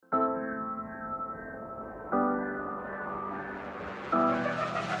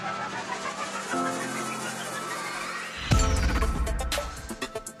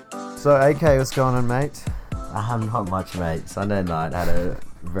So, AK, what's going on, mate? Not much, mate. Sunday night had a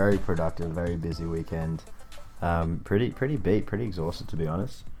very productive, very busy weekend. Pretty beat, pretty exhausted, to be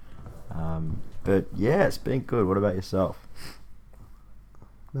honest. But yeah, it's been good. What about yourself?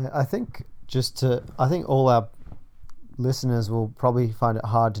 I think all our listeners will probably find it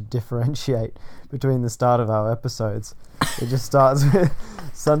hard to differentiate between the start of our episodes. It just starts with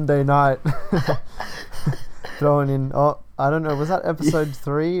Sunday night, throwing in. I don't know. Was that episode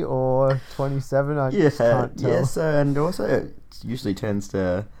 3 or 27? I just can't tell. Yeah. So, and also, it usually tends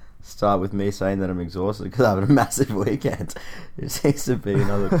to start with me saying that I'm exhausted because I have a massive weekend. It seems to be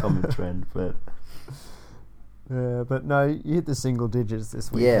another common trend, but. Yeah, but no, you hit the single digits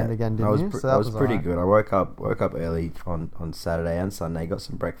this weekend again, didn't you? So that was pretty good. I woke up early on Saturday and Sunday. Got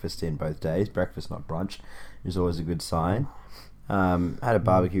some breakfast in both days. Breakfast, not brunch, is always a good sign. Had a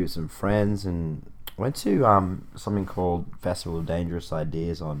barbecue with some friends and went to something called Festival of Dangerous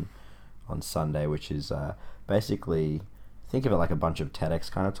Ideas on Sunday, which is basically, think of it like a bunch of TEDx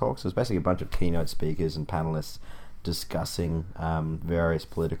kind of talks. So it's basically a bunch of keynote speakers and panelists discussing various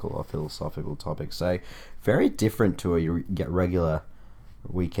political or philosophical topics. So very different to you get regular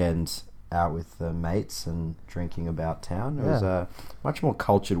weekends out with mates and drinking about town. It was a much more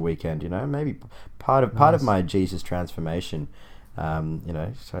cultured weekend, maybe part of my Jesus transformation,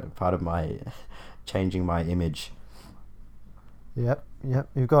 so part of my changing my image. Yep.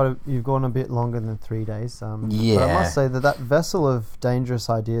 You've gone a bit longer than 3 days. But I must say that vessel of dangerous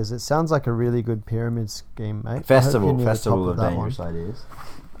ideas, it sounds like a really good pyramid scheme, mate. Festival of Dangerous Ideas.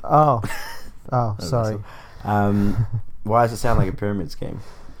 Oh, sorry. Why does it sound like a pyramid scheme?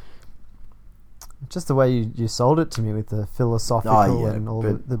 Just the way you sold it to me with the philosophical and all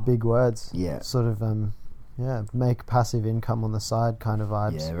the big words. Yeah. Sort of, make passive income on the side kind of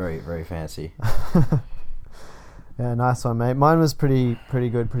vibes. Yeah, very, very fancy. Yeah, nice one, mate. Mine was pretty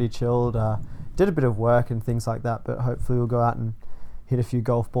good, pretty chilled. Did a bit of work and things like that, but hopefully we'll go out and hit a few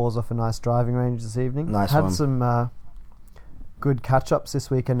golf balls off a nice driving range this evening. Had some good catch-ups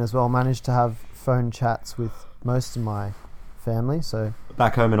this weekend as well. Managed to have phone chats with most of my family. So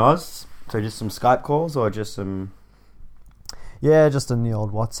back home in Oz? So just some Skype calls or just some... Yeah, just in the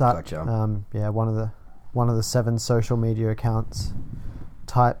old WhatsApp. Gotcha. One of the 7 social media accounts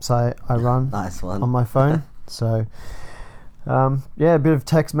types I run nice one. On my phone. So, a bit of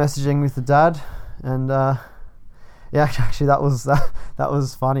text messaging with the dad, and actually that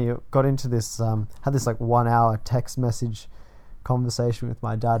was funny. It got into this had this like 1 hour text message conversation with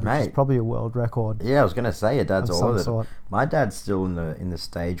my dad, which is probably a world record. Yeah, I was gonna say your dad's all of it. My dad's still in the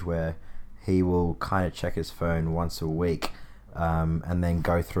stage where he will kind of check his phone once a week. And then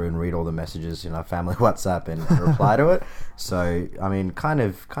go through and read all the messages, family WhatsApp and reply to it. So, I mean, kind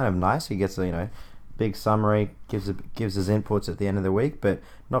of nice. He gets a, big summary, gives his inputs at the end of the week, but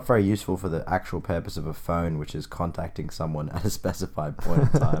not very useful for the actual purpose of a phone, which is contacting someone at a specified point in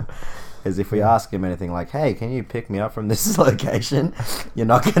time. Because if we ask him anything like, hey, can you pick me up from this location? You're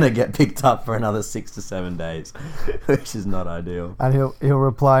not going to get picked up for another 6 to 7 days, which is not ideal. And he'll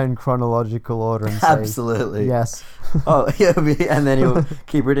reply in chronological order and say, absolutely. Yes. And then he'll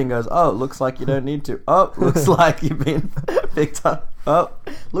keep reading and goes, oh, looks like you don't need to. Oh, looks like you've been picked up. Oh,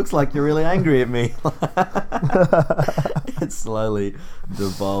 looks like you're really angry at me. It slowly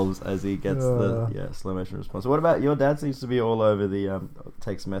devolves as he gets the slow motion response. What about your dad? Seems to be all over the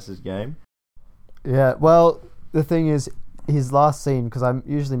text message game. Yeah, well, the thing is, his last scene, because I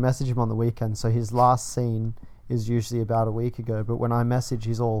usually message him on the weekend, so his last scene is usually about a week ago, but when I message,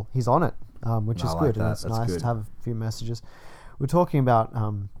 he's on it, which is good, and it's nice to have a few messages. We're talking about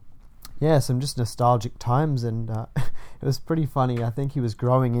some just nostalgic times, and it was pretty funny. I think he was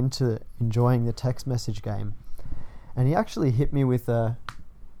growing into enjoying the text message game, and he actually hit me with a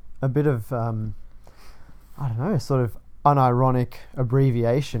bit of sort of unironic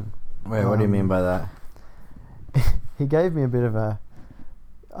abbreviation. Wait, what do you mean by that? He gave me a bit of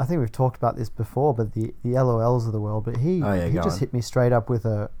I think we've talked about this before, but the LOLs of the world, but he just hit me straight up with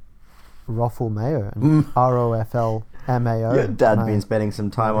a Roffle Mayo, and ROFLMAO. Your dad been spending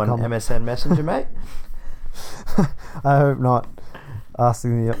some time on MSN Messenger, mate? I hope not.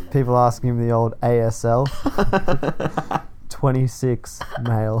 People asking him the old ASL. 26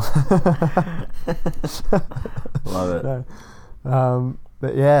 male. Love it. No.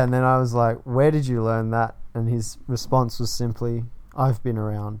 But yeah, and then I was like, where did you learn that? And his response was simply, I've been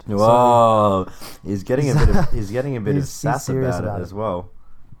around. Whoa. He's getting a bit of sass about it as well.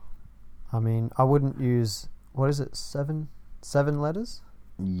 I mean, I wouldn't use, what is it, 7 letters?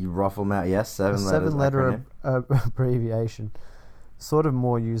 You ruffle them out, yes, 7 letters. 7 letter abbreviation. Sort of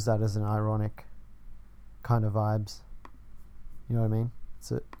more use that as an ironic kind of vibes. You know what I mean?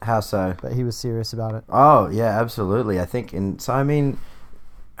 How so? But he was serious about it. Oh yeah, absolutely. I think, I mean,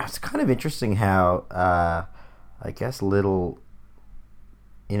 it's kind of interesting how I guess little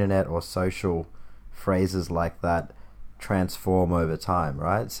internet or social phrases like that transform over time,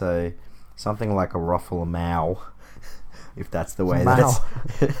 right? So something like a ruffle mow, if that's the way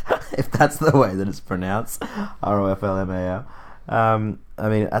if that's the way that it's pronounced, ROFLMAO. I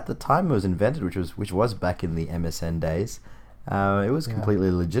mean, at the time it was invented, which was back in the MSN days. It was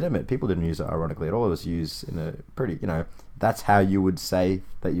completely legitimate. People didn't use it ironically at all. It was used in a pretty, that's how you would say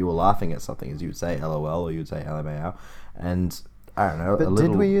that you were laughing at something, is you would say LOL or you would say LMAO. And I don't know. But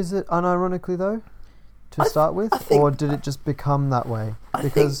did we use it unironically though, to start with, or did it just become that way?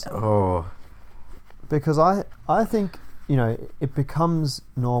 Because I think it becomes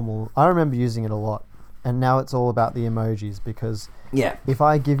normal. I remember using it a lot, and now it's all about the emojis. Because if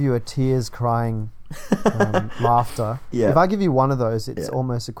I give you a tears crying laughter, if I give you one of those, it's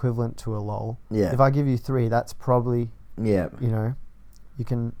almost equivalent to a lol. If I give you 3, that's probably you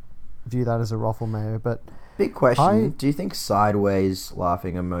can view that as a ruffle mayo. But big question: do you think sideways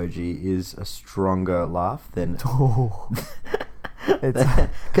laughing emoji is a stronger laugh than?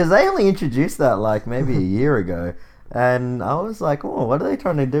 Because they only introduced that like maybe a year ago, and I was like, "Oh, what are they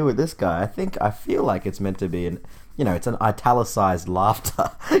trying to do with this guy?" I feel like it's meant to be it's an italicized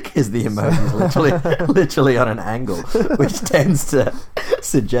laughter because the emoji is literally on an angle, which tends to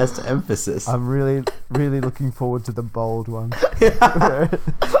suggest emphasis. I'm really, really looking forward to the bold one.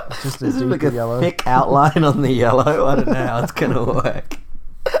 Just a like a yellow. thick outline on the yellow. I don't know how it's gonna work.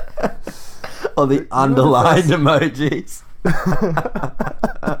 Or the underlined emojis.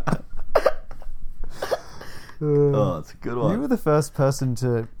 Oh, it's a good one. You were the first person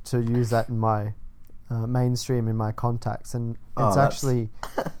to use that in my mainstream, in my contacts, and it's actually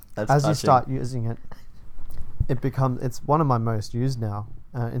as touching. You start using it, it's one of my most used now.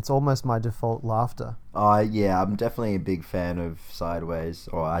 It's almost my default laughter. Yeah, I'm definitely a big fan of sideways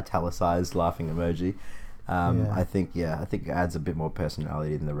or italicized laughing emoji. I think it adds a bit more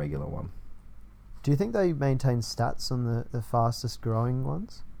personality than the regular one. Do you think they maintain stats on the fastest growing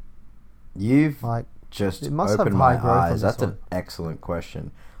ones? You've just opened my eyes. That's an excellent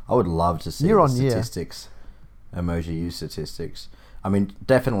question. I would love to see statistics, emoji use statistics. I mean,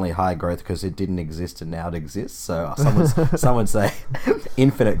 definitely high growth because it didn't exist and now it exists. So some would say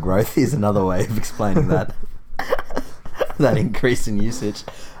infinite growth is another way of explaining that that increase in usage.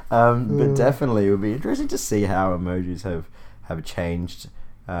 But definitely it would be interesting to see how emojis have changed.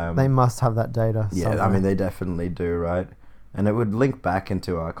 They must have that data. Yeah, somewhere. I mean, they definitely do, right? And it would link back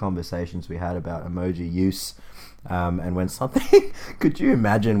into our conversations we had about emoji use. And when something... Could you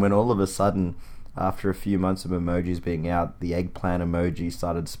imagine when all of a sudden, after a few months of emojis being out, the eggplant emoji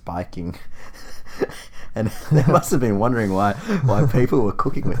started spiking? And they must have been wondering why people were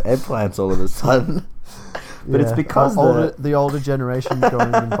cooking with eggplants all of a sudden. But it's because the older generation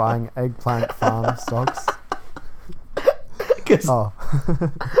going and buying eggplant farm stocks. Why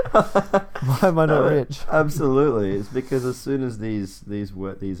am I not rich? Absolutely, it's because as soon as these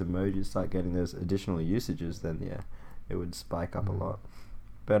emojis start getting those additional usages, then it would spike up a lot.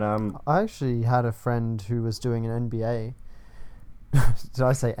 But I actually had a friend who was doing an NBA. Did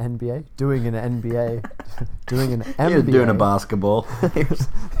I say NBA? Doing an NBA. Doing an MBA. He was doing a basketball.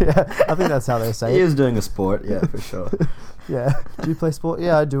 Yeah, I think that's how they say it. He was doing a sport, yeah, for sure. Yeah. Do you play sport?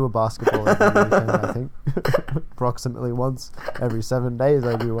 Yeah, I do a basketball every weekend, I think. Approximately once every 7 days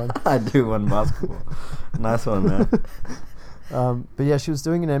I do one. I do one basketball. Nice one, man. But yeah, she was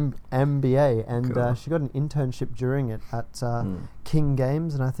doing an MBA, and cool. She got an internship during it at King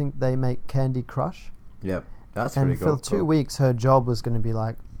Games, and I think they make Candy Crush. Yep, that's pretty cool. And for 2 weeks, her job was going to be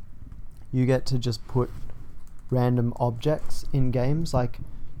like, you get to just put random objects in games, like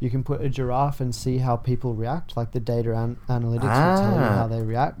you can put a giraffe and see how people react, like the data analytics will tell you how they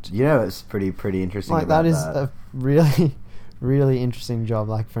react. Yeah, it's pretty interesting. Like that is a really, really interesting job,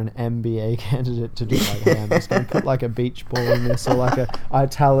 like for an MBA candidate to do. Like, hey, I'm just going to put like a beach ball in this, or like a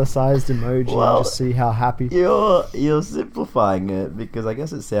italicized emoji, and just see how happy. You're simplifying it, because I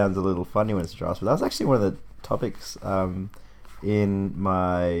guess it sounds a little funny when it's giraffes, but that was actually one of the topics in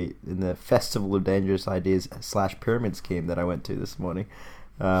the Festival of Dangerous Ideas / Pyramid Scheme that I went to this morning.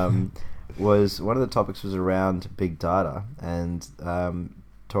 Was one of the topics was around big data and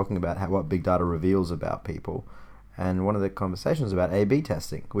talking about what big data reveals about people, and one of the conversations was about A/B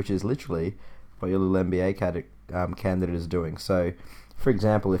testing, which is literally what your little MBA candidate is doing. So, for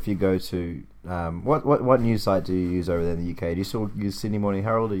example, if you go to what news site do you use over there in the UK? Do you still use Sydney Morning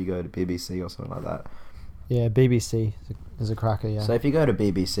Herald, or you go to BBC or something like that? Yeah, BBC is a cracker. Yeah. So if you go to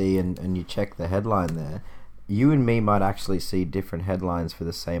BBC and you check the headline there, you and me might actually see different headlines for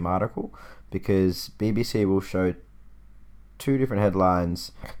the same article, because BBC will show two different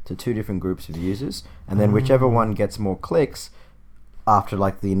headlines to two different groups of users, and then whichever one gets more clicks after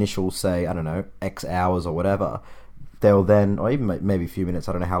like the initial, say, I don't know, X hours or whatever, they'll then, or even maybe a few minutes,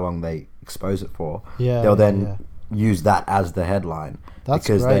 I don't know how long they expose it for, they'll then use that as the headline. That's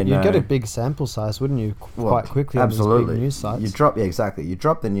because great. You'd get a big sample size, wouldn't you? Quite quickly absolutely. On these big news sites. You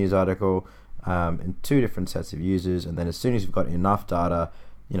drop the news article in two different sets of users, and then as soon as you've got enough data,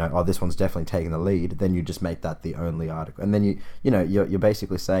 this one's definitely taking the lead, then you just make that the only article. And then you're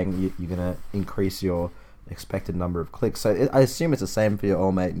basically saying you're going to increase your expected number of clicks. So I assume it's the same for your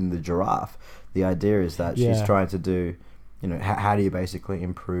old mate in the giraffe. The idea is that she's trying to do, how do you basically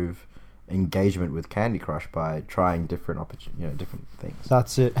improve engagement with Candy Crush by trying different different things.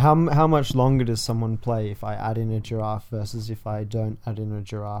 That's it. How much longer does someone play if I add in a giraffe versus if I don't add in a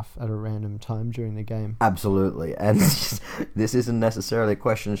giraffe at a random time during the game? Absolutely. And this isn't necessarily a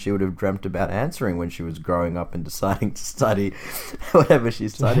question she would have dreamt about answering when she was growing up and deciding to study whatever she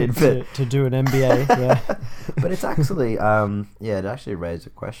studied. To do an MBA, yeah. But it's actually it actually raised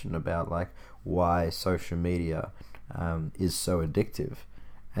a question about like why social media is so addictive.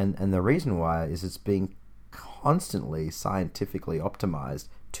 And the reason why is it's being constantly scientifically optimized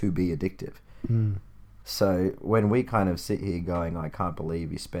to be addictive. So when we kind of sit here going, I can't believe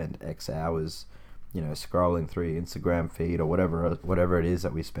you spend X hours, scrolling through your Instagram feed or whatever it is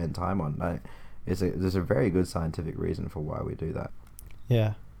that we spend time on, there's a very good scientific reason for why we do that.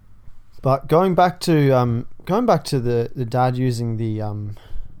 Yeah, but going back to the dad using the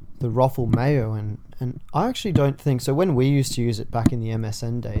Ruffle mayo and I actually don't think so. When we used to use it back in the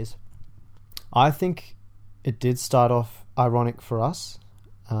MSN days, I think it did start off ironic for us,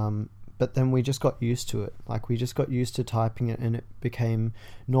 but then we just got used to it. Like we just got used to typing it, and it became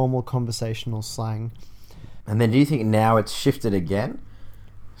normal conversational slang. And then do you think now it's shifted again?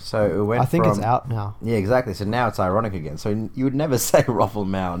 So it went. I think it's out now. Yeah, exactly. So now it's ironic again. So you would never say Ruffle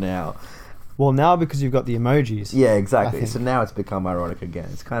Mao now. Well, now because you've got the emojis. Yeah, exactly. So now it's become ironic again.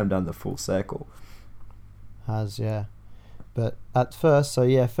 It's kind of done the full circle. But at first,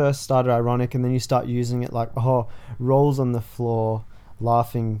 first started ironic, and then you start using it like, rolls on the floor,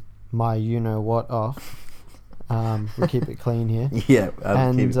 laughing my you-know-what off. We keep it clean here. Yeah,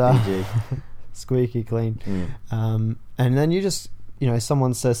 keep it PG. Squeaky clean. And then you just,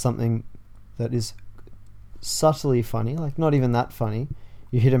 someone says something that is subtly funny, like not even that funny,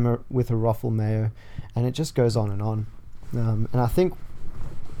 you hit him with a Ruffle mayo, and it just goes on and on. And I think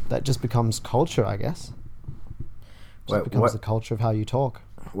that just becomes culture, I guess. It becomes the culture of how you talk.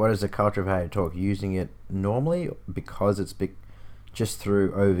 What is the culture of how you talk? Using it normally because it's just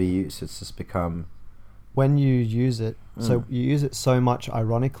through overuse. It's just become when you use it. So you use it so much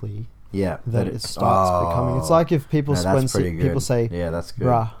ironically. Yeah, that it starts becoming. It's like if people people say, "Yeah, that's good."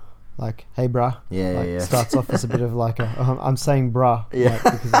 Bruh, like, "Hey, bruh." Yeah. Starts off as a bit of like I'm saying bruh,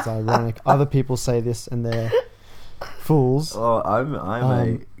 because it's ironic. Other people say this and they're fools. Oh, I'm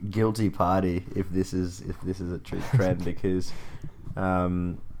a guilty party if this is a true trend because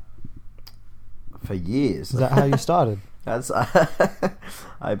for years. Is that how you started? That's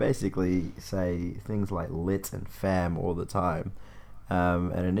I basically say things like lit and fam all the time.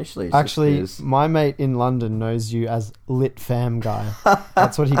 And initially it's actually my mate in London knows you as lit fam guy.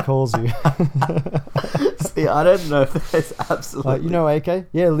 That's what he calls you. See, I don't know if that's absolutely AK?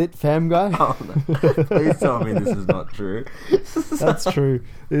 Yeah, lit fam guy. Oh, no. Please tell me this is not true. That's true.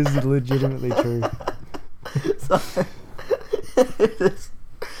 This is legitimately true.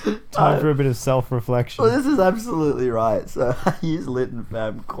 Time for a bit of self-reflection. Well, this is absolutely right. So I use lit and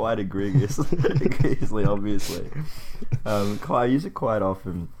fam quite egregiously, obviously. I use it quite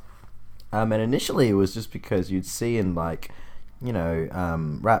often. And initially it was just because you'd see in rap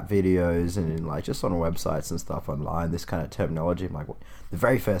videos and in just on websites and stuff online, this kind of terminology. I'm like, the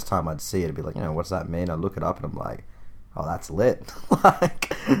very first time I'd see it, I'd be like, what's that mean? I'd look it up and I'm like, oh, that's lit.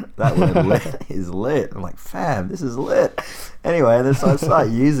 That word lit is lit. I'm like, fam, this is lit. Anyway, and then so I start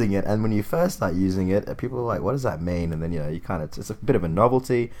using it, and when you first start using it, people are like, what does that mean? And then, you kind of, it's a bit of a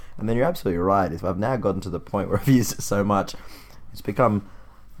novelty, and then you're absolutely right. If I've now gotten to the point where I've used it so much, it's become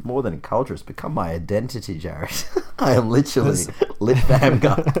more than a culture, it's become my identity, Jared. I am literally lit fam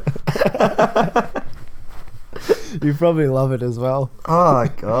guy. You probably love it as well. Oh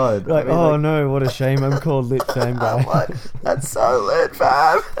god! No, what a shame! I'm called lit fam guy. That's so lit,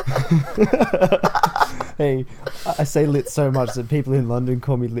 fam. Hey, I say lit so much that people in London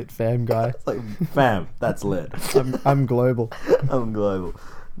call me lit fam guy. It's like, fam, that's lit. I'm global. I'm global.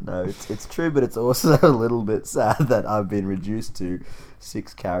 No, it's true, but it's also a little bit sad that I've been reduced to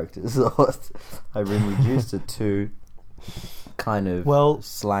 6 characters. I've been reduced to 2 kind of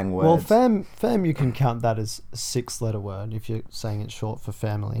slang words. Well, fam, you can count that as a 6-letter word if you're saying it's short for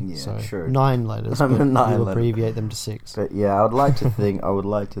family. Yeah, so true. 9 letters, but you abbreviate them to 6. But yeah, I would like to think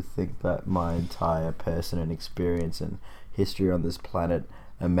that my entire person and experience and history on this planet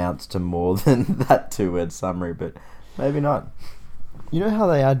amounts to more than that 2-word summary, but maybe not. You know how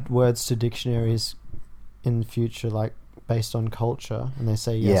they add words to dictionaries in the future, like based on culture, and they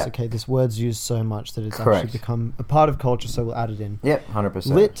say, yes, okay, this word's used so much that it's actually become a part of culture, so we'll add it in. Yep, 100%.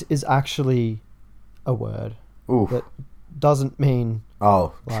 Lit is actually a word that doesn't mean...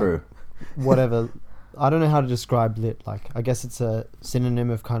 Oh, true. Whatever. I don't know how to describe lit. Like, I guess it's a synonym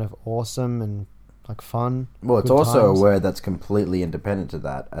of kind of awesome and like fun. Well, it's also a word that's completely independent to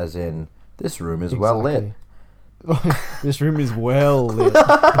that, as in, this room is well lit. This room is well lit.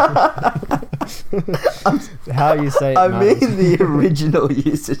 How you say it mean the original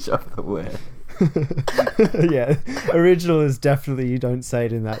usage of the word. Yeah, original is definitely, you don't say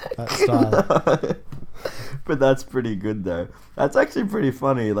it in that style. But that's pretty good though. That's actually pretty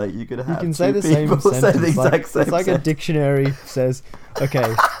funny. Like, you could have, you can say the same sentence. Say the exact same it's like sentence. A dictionary says,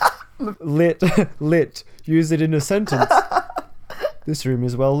 okay, lit, use it in a sentence. This room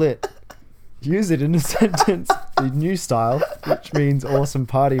is well lit. Use it in a sentence. The new style, which means awesome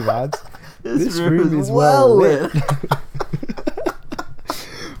party vibes. This room is well lit.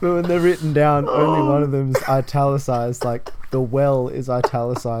 But when they're written down, only one of them's italicized. Like, the well is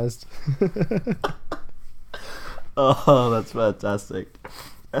italicized. Oh, that's fantastic.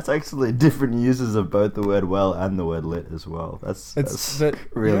 That's actually different uses of both the word well and the word lit as well. That's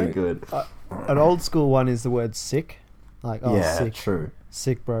really good. An old school one is the word sick. Like, sick. True.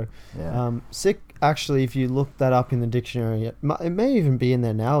 Sick, bro. Yeah. Sick, actually, if you look that up in the dictionary, it may even be in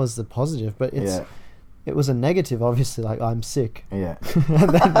there now as the positive, but it was a negative, obviously, like, I'm sick. Yeah.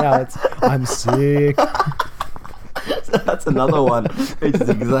 And then now it's, I'm sick. So that's another one. It's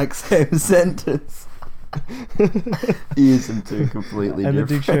the exact same sentence. Using 2 completely different. And the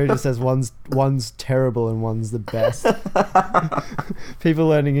dictionary just says one's terrible and one's the best. People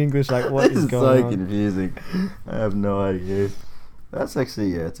learning English, like, what is going on? This is so confusing. I have no idea. That's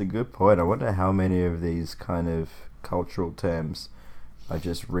actually, it's a good point. I wonder how many of these kind of cultural terms are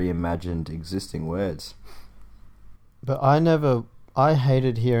just reimagined existing words. But I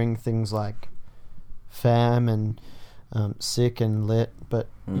hated hearing things like fam and sick and lit, but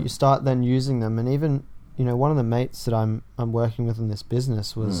you start then using them, and even, one of the mates that I'm working with in this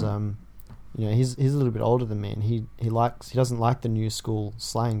business was, he's a little bit older than me, and he doesn't like the new school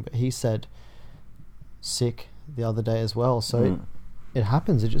slang, but he said sick the other day as well. So it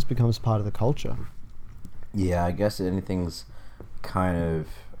happens. It just becomes part of the culture. Yeah, I guess anything's kind of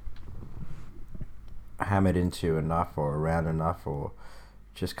hammered into enough or around enough or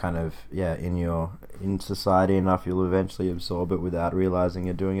just kind of, in society enough, you'll eventually absorb it without realizing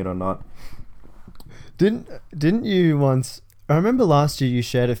you're doing it or not. Didn't you once... I remember last year you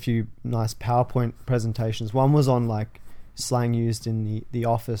shared a few nice PowerPoint presentations. One was on, like, slang used in the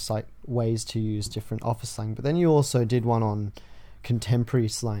office, like ways to use different office slang. But then you also did one on contemporary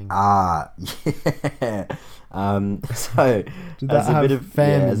slang. Yeah. So as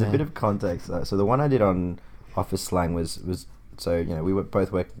a bit of context, so the one I did on office slang was so we were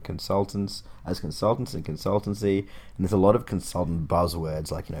both working consultants and consultancy, and there's a lot of consultant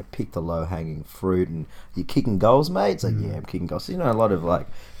buzzwords like pick the low hanging fruit, and you're kicking goals, mate. It's like I'm kicking goals. So, a lot of like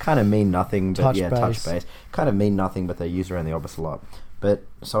kind of mean nothing, but touch base, kind of mean nothing, but they use around the office a lot. But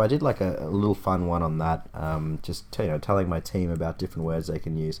so I did like a little fun one on that, just telling my team about different words they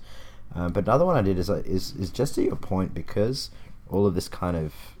can use. But another one I did is just to your point, because all of this kind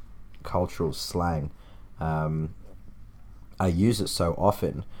of cultural slang, I use it so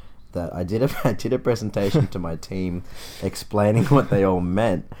often that I did a presentation to my team explaining what they all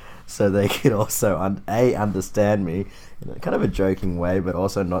meant, so they could also understand me in kind of a joking way, but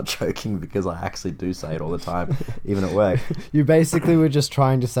also not joking, because I actually do say it all the time, even at work. You basically were just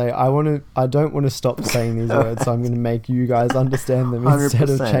trying to say, I don't want to stop saying these words, so I'm going to make you guys understand them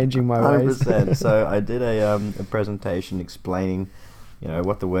instead of changing my ways. 100%. So I did a presentation explaining,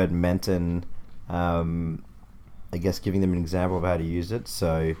 what the word meant, and I guess giving them an example of how to use it.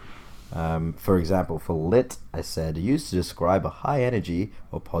 So, for example, for lit, I said, used to describe a high energy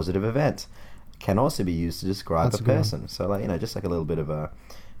or positive event. Can also be used to describe a person. So, like, just like a little bit of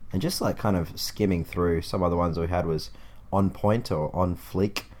and just like kind of skimming through. Some other ones we had was on point or on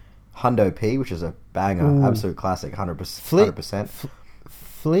fleek. Hundo P, which is a banger, absolute classic, 100%.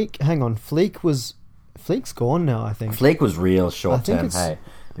 Fleek, hang on, Fleek's gone now, I think. Fleek was real short term, hey.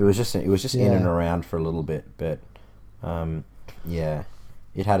 It was just in Yeah. and around for a little bit, but yeah,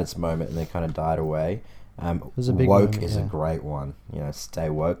 it had its moment and then kind of died away. was a big woke moment, is a yeah. great one. Stay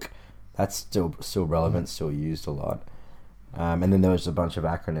woke. That's still relevant, still used a lot. And then there was a bunch of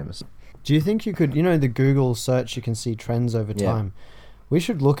acronyms. Do you think you could, the Google search, you can see trends over Yeah. time. We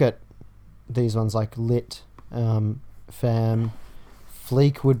should look at these ones like lit, fam.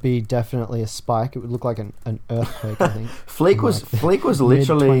 Fleek would be definitely a spike. It would look like an earthquake, I think. Fleek was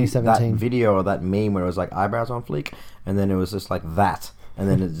literally that mid-2017. video or that meme where it was like eyebrows on fleek, and then it was just like that, and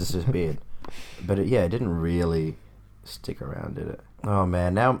then it just disappeared. But it didn't really stick around, did it? Oh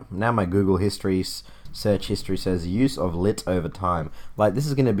man, now my Google search history says use of lit over time. Like, this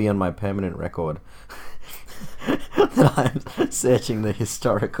is going to be on my permanent record that I'm searching the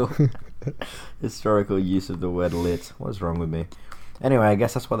historical use of the word lit. What's wrong with me? Anyway, I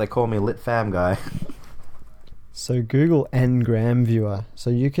guess that's why they call me Lit Fam Guy. So Google Ngram Viewer. So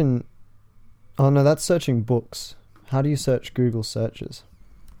you can... Oh no, that's searching books. How do you search Google searches?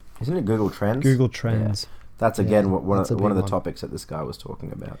 Isn't it Google Trends? Google Trends. Yeah. That's again Yeah, one that's a of the big one. topics that this guy was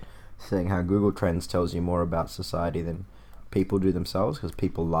talking about, saying how Google Trends tells you more about society than people do themselves, because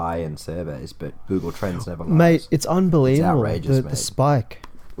people lie in surveys, but Google Trends never lies. Mate, it's unbelievable. It's outrageous, the mate. spike.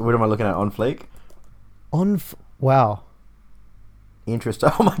 What am I looking at on Fleek? Wow. Interest.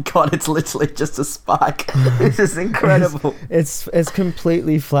 Oh my god, it's literally just a spike. This is incredible. It's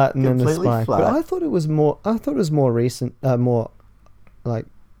completely flattened than a Completely spike. flat. But I thought it was more recent, more like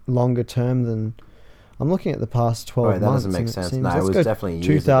longer term than. I'm looking at the past 12 Alright, that months. doesn't make and it sense. seems- No, it let's was go definitely years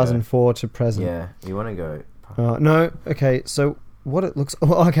 2004 to present. Yeah, you want to go? No, okay. So what it looks.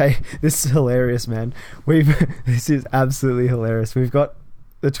 Oh, okay, this is hilarious, man. This is absolutely hilarious. We've got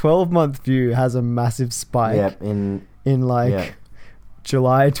the 12-month view has a massive spike Yeah, in like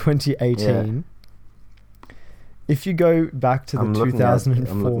July 2018. If you go back to the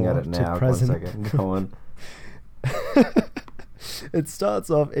 2004 I'm looking at it now. to present, 1 second. Go on. it starts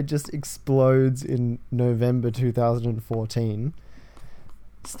off. It just explodes in November 2014.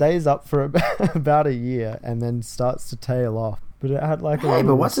 Stays up for about a year and then starts to tail off. But it had like a Hey,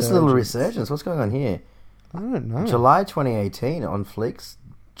 little but what's this little resurgence. resurgence? What's going on here? I don't know. July 2018 on Fleek's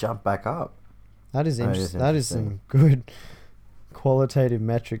jumped back up. That is That is interesting. That is some interesting. good qualitative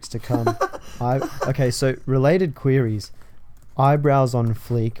metrics to come. Okay, so related queries. Eyebrows on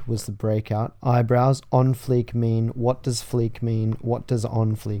fleek was the breakout. Eyebrows on fleek mean, what does fleek mean? What does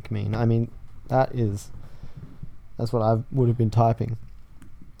on fleek mean? I mean, that's what I would have been typing.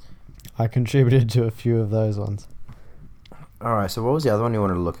 I contributed to a few of those ones. Alright, so what was the other one you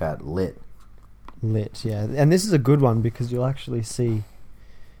wanted to look at? Lit. Lit, yeah. And this is a good one because you'll actually see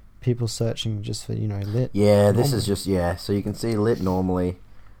people searching just for, lit. Yeah, this Normally. is just, so you can see lit normally.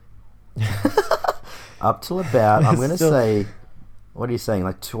 Up till about, I'm going to Still- say, what are you saying,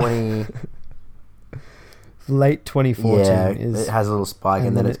 like 20... Late 2014 Yeah, is... it has a little spike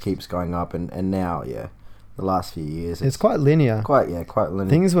and then then it keeps going up, and now, the last few years... It's quite linear. quite linear.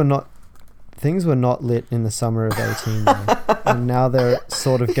 Things were not lit in the summer of 18, though, and now they're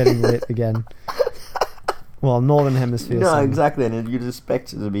sort of getting lit again. Well, Northern Hemisphere. No, summer. exactly, and you'd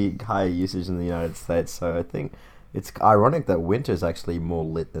expect it to be higher usage in the United States, so I think it's ironic that winter is actually more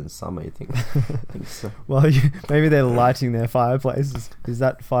lit than summer, you think? I think so. Well, maybe they're lighting their fireplaces. Is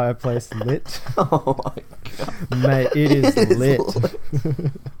that fireplace lit? Oh my god. Mate, it is It is lit.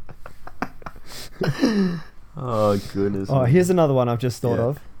 Oh goodness. Oh, here's another one I've just thought Yeah.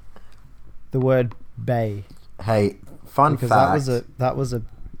 of. The word bay. Hey, fun Because fact. that was a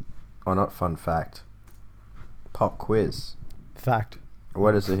Oh, not fun fact. Pop quiz. fact.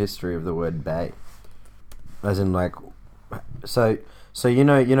 What is the history of the word bay? As in, like, so you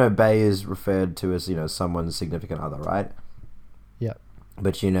know, bay is referred to as someone's significant other, right? Yep.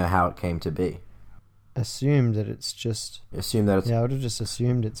 But you know how it came to be. Assumed that it's just... Assume that it's Yeah, I would have just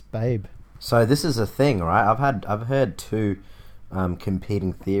assumed it's babe. So this is a thing, right? I've heard two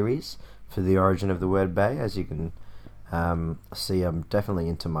competing theories for the origin of the word bay. As you can see, I'm definitely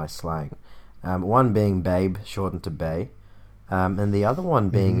into my slang. One being babe, shortened to bay, and the other one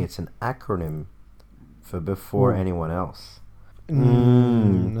being it's an acronym for before Ooh. anyone else. No.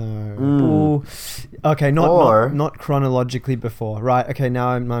 Mm. Ooh. Okay, Or- not chronologically before. Right. Okay, now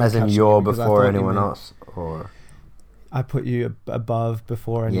I'm As in catching you're it because I before thought you anyone meant- else, or I put you above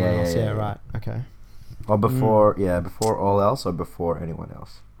before anyone Yeah, else. yeah, Yeah, yeah. right. Okay. before before all else, or before anyone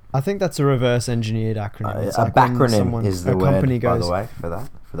else. I think that's a reverse engineered acronym. It's A like when backronym is the a company word, goes, by the way,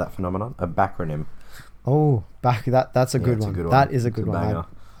 for that phenomenon. A backronym. Oh, that's a Yeah, good it's a one. good one. That is a It's good a one. banger.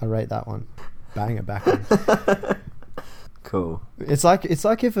 I rate that one. Banger backronym. Cool. It's like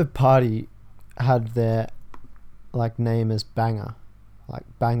if a party had their like name as banger, like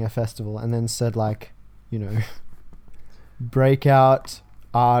banger festival, and then said like, you know, breakout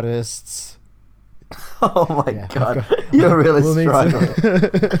artists. Oh my Yeah, god, you're really we'll need struggling.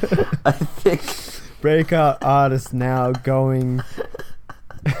 to- I think breakout artists now going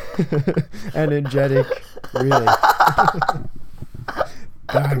energetic, really.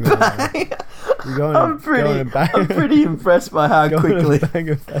 Bang, man. You're going I'm pretty impressed by how quickly.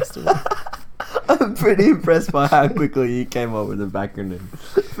 Banger festival. I'm pretty impressed by how quickly you came up with a acronym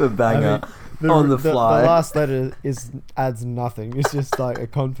for banger on the fly. The last letter adds nothing. It's just like a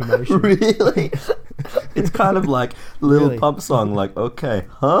confirmation. Really? It's kind of like Lil Really? Pump song, like, okay,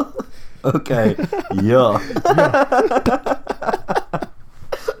 huh? Okay, yeah.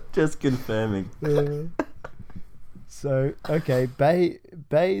 Just confirming. So, okay,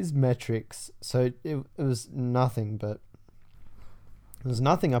 Bay's metrics. So it was nothing, but it was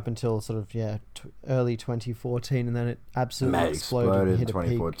nothing up until sort of early 2014, and then it absolutely Mate, exploded and in hit a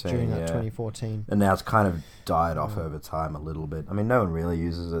peak 2014, during that yeah. 2014. And now it's kind of died off over time a little bit. I mean, no one really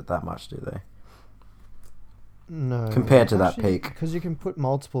uses it that much, do they? No, Compared to that peak. because you can put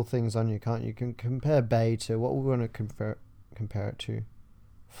multiple things on you, can't you? You can compare Bay to what we want to compare it to.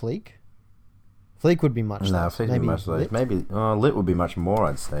 Fleek. Fleek would be much No, less. Fleek would be much less. Lit? Maybe Lit would be much more,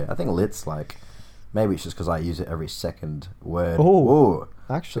 I'd say. I think Lit's like, maybe it's just because I use it every second word. Oh, Ooh, it's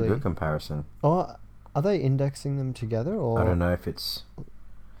a actually, good comparison. oh, are they indexing them together, or I don't know if it's...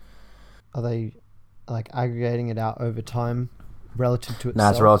 are they like aggregating it out over time relative to itself? No,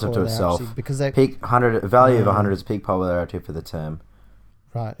 it's relative or to are they itself. actually- because they Peak 100, value of Mm. 100 is peak popularity for the term.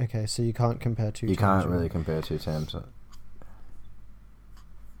 right. Okay, so you can't compare two. You terms, can't really compare two terms.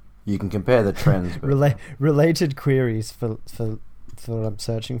 You can compare the trends, but related queries for what I'm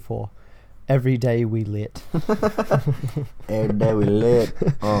searching for. Every day we lit. every day we lit.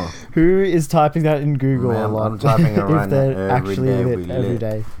 Oh, Who is typing that in Google Man, a lot? I'm typing it right if they're now. Every actually day lit we every lit.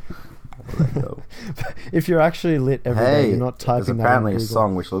 day. let go. If you're actually lit every day, Hey, you're not there's typing that in apparently a Google.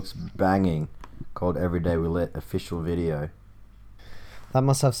 song which looks banging called "Every Day We Lit" official video. That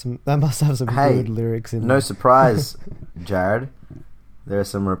must have some. That must have some Hey, good lyrics in No there. surprise, Jared. There are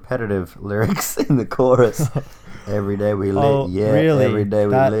some repetitive lyrics in the chorus. Every day we lit, Oh, yeah. really? Every day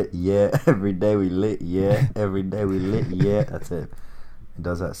we That- lit, yeah. Every day we lit, yeah. Every day we lit, yeah. That's it. It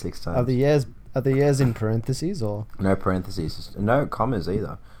does that 6 times. Are the years in parentheses or? No parentheses, no commas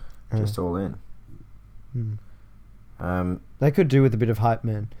either. Just all in. Hmm. They could do with a bit of hype,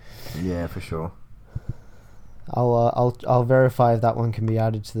 man. Yeah, for sure. I'll verify if that one can be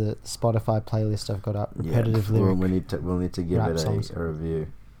added to the Spotify playlist I've got up. Repetitive yeah, lyric. we'll need to give rap it songs. a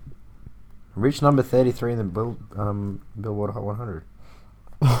review. Reached number 33 in the Billboard Hot 100.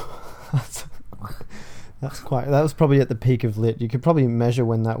 That was probably at the peak of lit. You could probably measure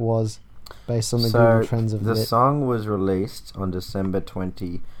when that was based on the So Google Trends of the lit. song was released on December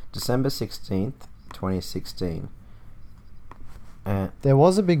 16th, 2016. There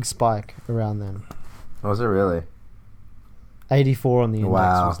was a big spike around then. Was it really? 84 on the index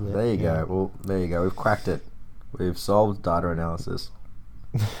Wow. was lit. There you yeah. go. Well, there you go. We've cracked it. We've solved data analysis.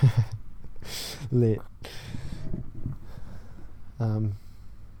 Lit.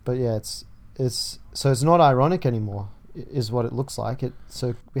 But yeah, it's not ironic anymore, is what it looks like.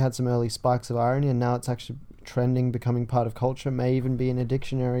 So we had some early spikes of irony, and now it's actually trending, becoming part of culture. May even be in a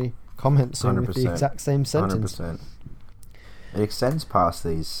dictionary comment soon with the 100%. exact same sentence. 100%. It extends past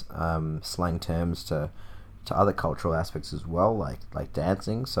these slang terms to other cultural aspects as well, like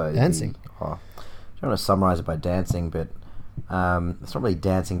dancing. So Dancing. I don't want to summarize it by dancing, but it's not really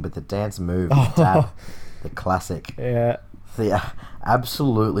dancing, but the dance move, the dab, the classic. Yeah. They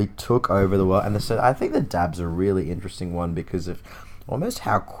absolutely took over the world, and I think the dab's a really interesting one because of almost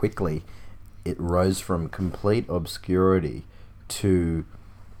how quickly it rose from complete obscurity to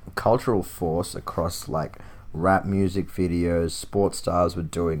cultural force across like rap music videos. Sports stars were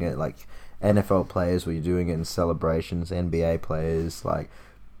doing it, like NFL players were doing it in celebrations, NBA players, like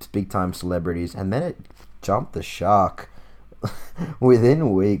big time celebrities, and then it jumped the shark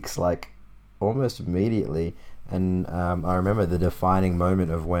within weeks, like almost immediately. And I remember the defining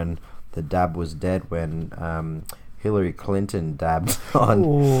moment of when the dab was dead, when Hillary Clinton dabbed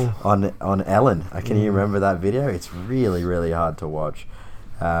on Ellen. Can you remember that video? It's really, really hard to watch.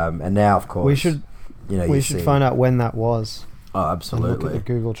 And now, of course, We should find out when that was. Oh, And absolutely. look at the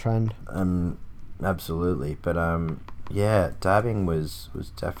Google trend. Absolutely. But yeah, dabbing was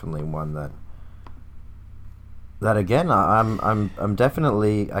definitely one that again I'm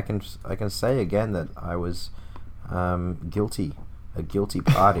definitely I can say again that I was a guilty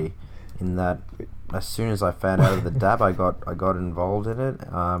party in that as soon as I found out of the dab I got involved in it.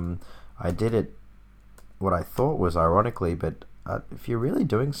 I did it what I thought was ironically, but if you're really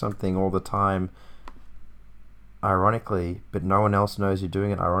doing something all the time, ironically, but no one else knows you're doing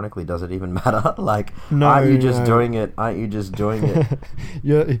it ironically, does it even matter? Like, aren't you just doing it? Aren't you just doing it?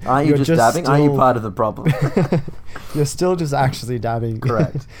 Aren't you just dabbing? Are you part of the problem? You're still just actually dabbing.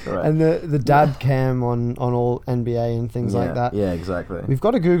 Correct. And the dab cam on all NBA and things like that. Yeah, exactly. We've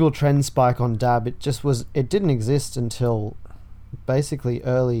got a Google trend spike on dab. It didn't exist until basically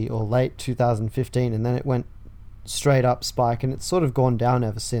early or late 2015, and then it went straight up spike, and it's sort of gone down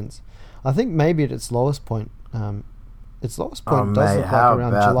ever since. I think maybe at its lowest point. Its lowest point does look like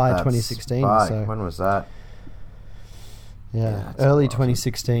around July 2016. Spike? So when was that? Yeah, early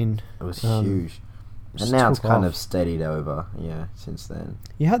 2016. It was huge. And now it's kind of steadied over, since then.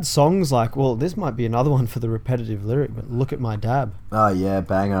 You had songs like, well, this might be another one for the repetitive lyric, but look at my dab. Oh, yeah,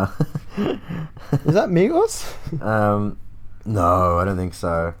 banger. Is that Migos? No, I don't think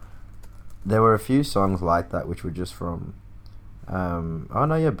so. There were a few songs like that which were just from... oh,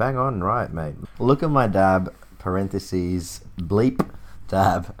 no, you're bang on right, mate. Look at my dab, parentheses, bleep,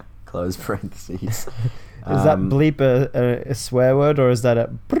 dab, close parentheses. Is that bleep a swear word, or is that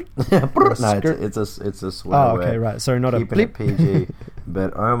a... No, it's a swear word. Oh, okay, right. Sorry, not Keeping a bleep. Keeping it PG.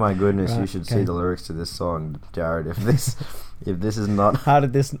 But, oh my goodness, Right, you should see the lyrics to this song, Jared. If this is not... How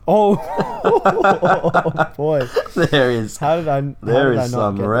did this... Oh, boy. There is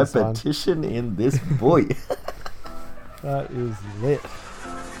some get repetition in this boy. That is lit.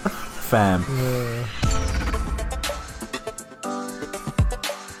 Fam. Yeah.